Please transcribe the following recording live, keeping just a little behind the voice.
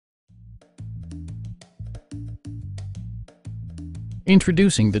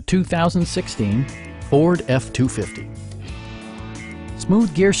Introducing the 2016 Ford F-250.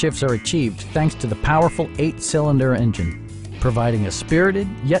 Smooth gear shifts are achieved thanks to the powerful 8-cylinder engine, providing a spirited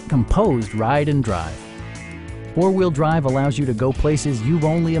yet composed ride and drive. Four-wheel drive allows you to go places you've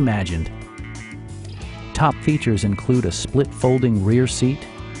only imagined. Top features include a split folding rear seat,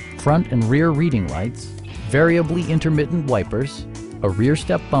 front and rear reading lights, variably intermittent wipers, a rear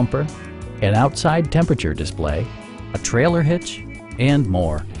step bumper, an outside temperature display, a trailer hitch, and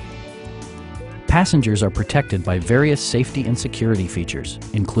more. Passengers are protected by various safety and security features,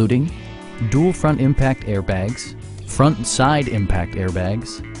 including dual front impact airbags, front and side impact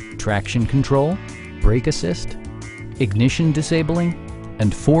airbags, traction control, brake assist, ignition disabling,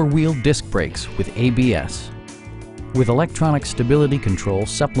 and four-wheel disc brakes with ABS. With electronic stability control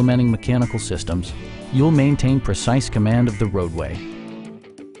supplementing mechanical systems, you'll maintain precise command of the roadway.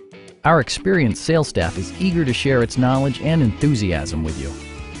 Our experienced sales staff is eager to share its knowledge and enthusiasm with you.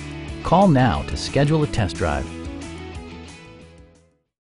 Call now to schedule a test drive.